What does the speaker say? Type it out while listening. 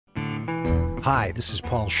Hi, this is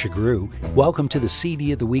Paul Chagru. Welcome to the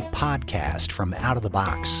CD of the Week podcast from Out of the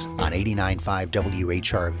Box on 89.5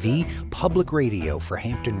 WHRV, public radio for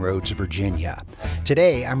Hampton Roads, Virginia.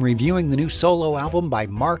 Today, I'm reviewing the new solo album by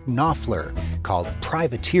Mark Knopfler called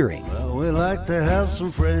Privateering. Well, we like to have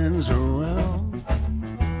some friends around,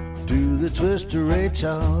 do the Twister, Ray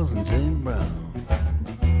Charles, and Jane Brown.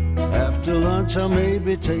 After lunch, I'll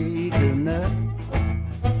maybe take a nap.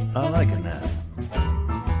 I like a nap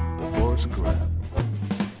before scrap.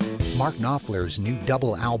 Mark Knopfler's new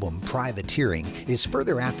double album, Privateering, is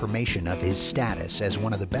further affirmation of his status as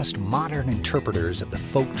one of the best modern interpreters of the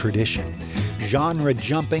folk tradition, genre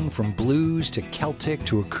jumping from blues to Celtic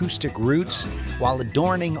to acoustic roots, while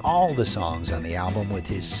adorning all the songs on the album with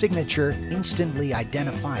his signature, instantly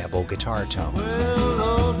identifiable guitar tone. Well,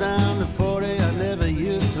 all down to 40, I never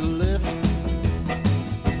used to lift.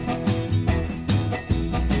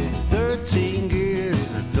 13 gears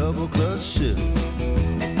and a double clutch shift.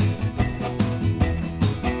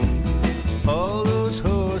 All those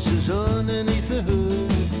horses underneath the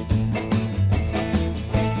hood.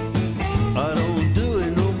 I don't do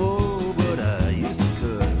it no more, but I used to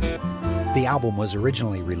could. The album was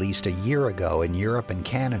originally released a year ago in Europe and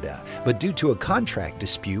Canada, but due to a contract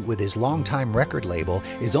dispute with his longtime record label,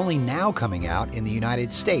 is only now coming out in the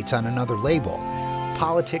United States on another label.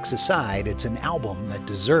 Politics aside, it's an album that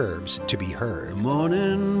deserves to be The heard.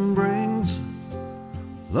 morning brings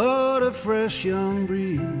a lot of fresh young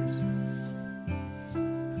breeze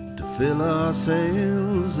to fill our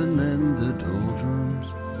sails and end the doldrums.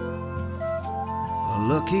 A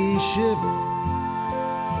lucky ship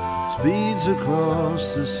speeds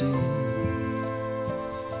across the sea.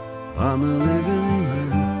 I'm a living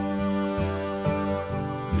man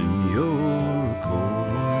in your cold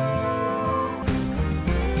one.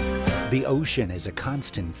 The ocean is a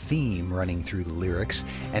constant theme running through the lyrics,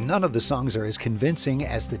 and none of the songs are as convincing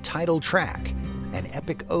as the title track, an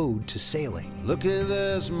epic ode to sailing. Look at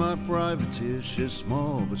there's my privateer. She's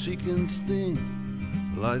small, but she can sting.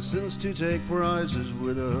 Licensed to take prizes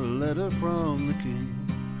with a letter from the king.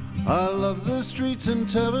 I love the streets and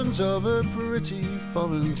taverns of a pretty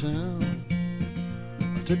foreign town.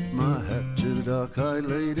 I tip my hat to the dark-eyed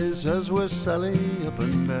ladies as we're sailing up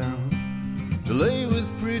and down, to lay with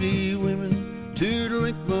pretty women, to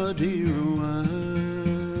drink my dear wine,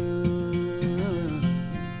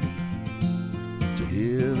 to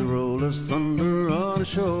hear the roll of thunder on a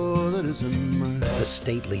shore that isn't mine. The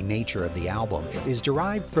stately nature of the album is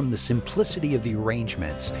derived from the simplicity of the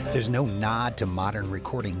arrangements. There's no nod to modern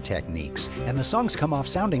recording techniques, and the songs come off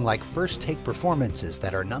sounding like first-take performances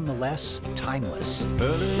that are nonetheless timeless.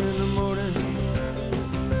 Early in the morning,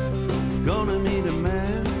 gonna meet a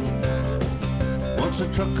man. Wants a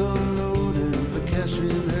truck unloaded for cash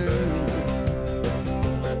in hand.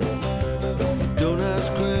 Don't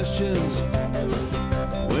ask questions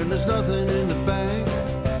when there's nothing in the bank.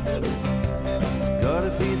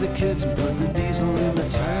 Gotta feed the kids and put the diesel in the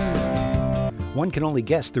tank. One can only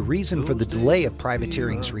guess the reason for the delay of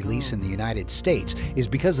Privateering's release in the United States is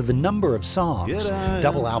because of the number of songs.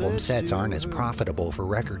 Double album sets aren't as profitable for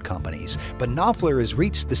record companies, but Knopfler has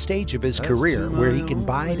reached the stage of his career where he can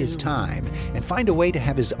bide his time and find a way to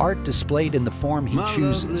have his art displayed in the form he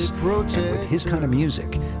chooses. And with his kind of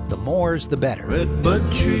music, the more's the better.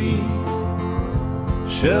 Redbud tree,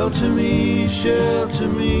 shelter me, shelter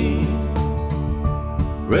me.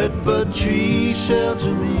 Redbud tree,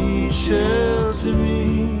 shelter me, shelter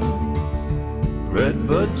me.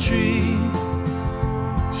 Redbud tree,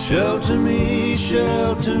 shelter me,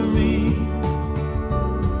 shelter me.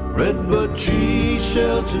 Redbud tree,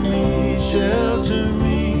 shelter me, shelter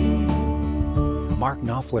me. Mark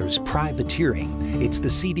Knopfler's Privateering. It's the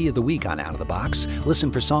CD of the week on Out of the Box.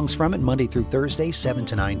 Listen for songs from it Monday through Thursday, 7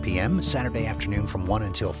 to 9 p.m., Saturday afternoon from 1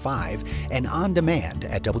 until 5, and on demand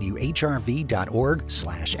at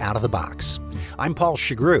whrv.org/outofthebox. I'm Paul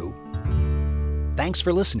Chagru. Thanks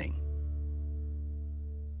for listening.